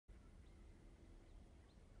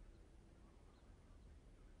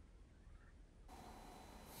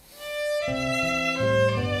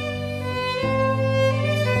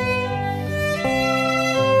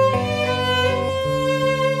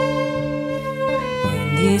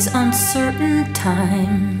these uncertain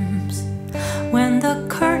times, when the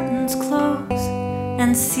curtains close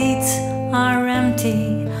and seats are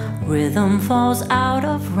empty, rhythm falls out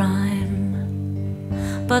of rhyme.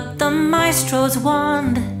 But the maestro's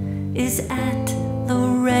wand is at the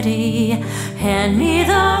ready. Hand me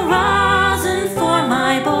the rosin for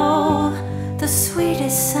my bowl, the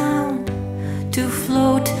sweetest sound to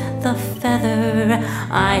float the feather.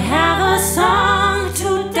 I have a song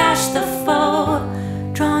to dash the foe.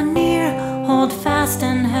 Draw near, hold fast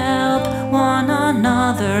and help one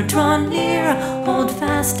another. Draw near, hold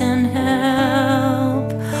fast and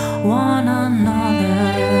help one another.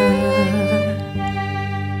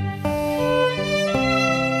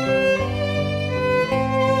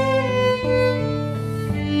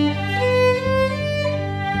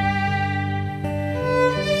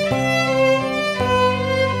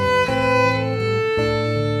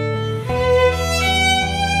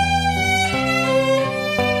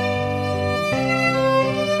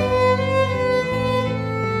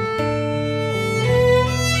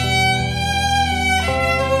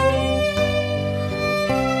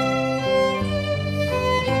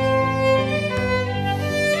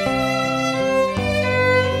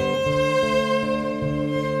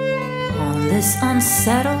 This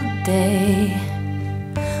unsettled day,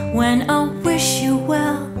 when a wish you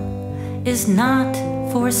well is not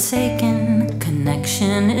forsaken,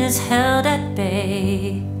 connection is held at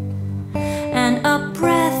bay, and a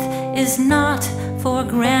breath is not for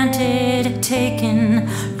granted taken.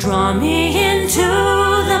 Draw me into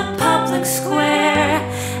the public square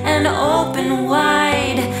and open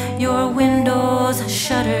wide your windows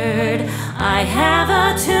shuttered. I have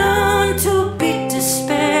a tune to beat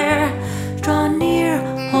despair. Draw near,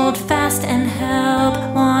 hold fast and help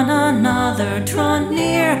one another. Draw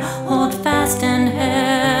near, hold fast and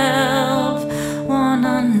help one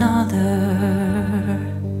another.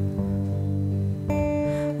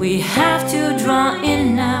 We have to draw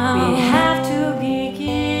in now. We have to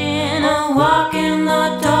begin a walk in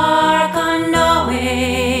the dark,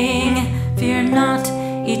 unknowing. Fear not,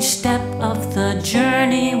 each step of the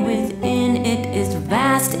journey within it is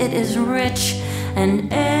vast, it is rich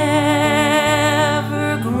and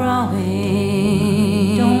ever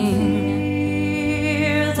growing. Don't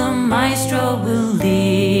fear, the maestro will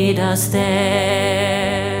lead us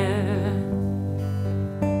there.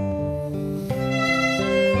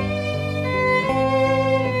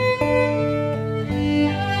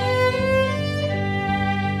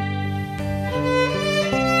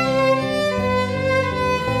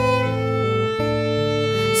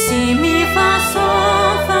 Si, mi, fa,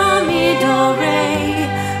 sol, fa, mi, do, re,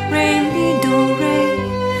 re, mi, do, re,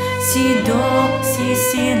 si, do, si,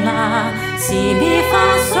 la, si, mi, fa,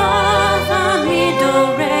 sol, fa, mi, do,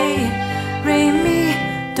 re, re, mi,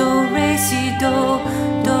 do, re, si, do,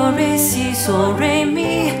 re, si, sol, re,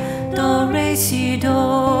 mi, do, re, si,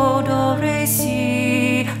 do.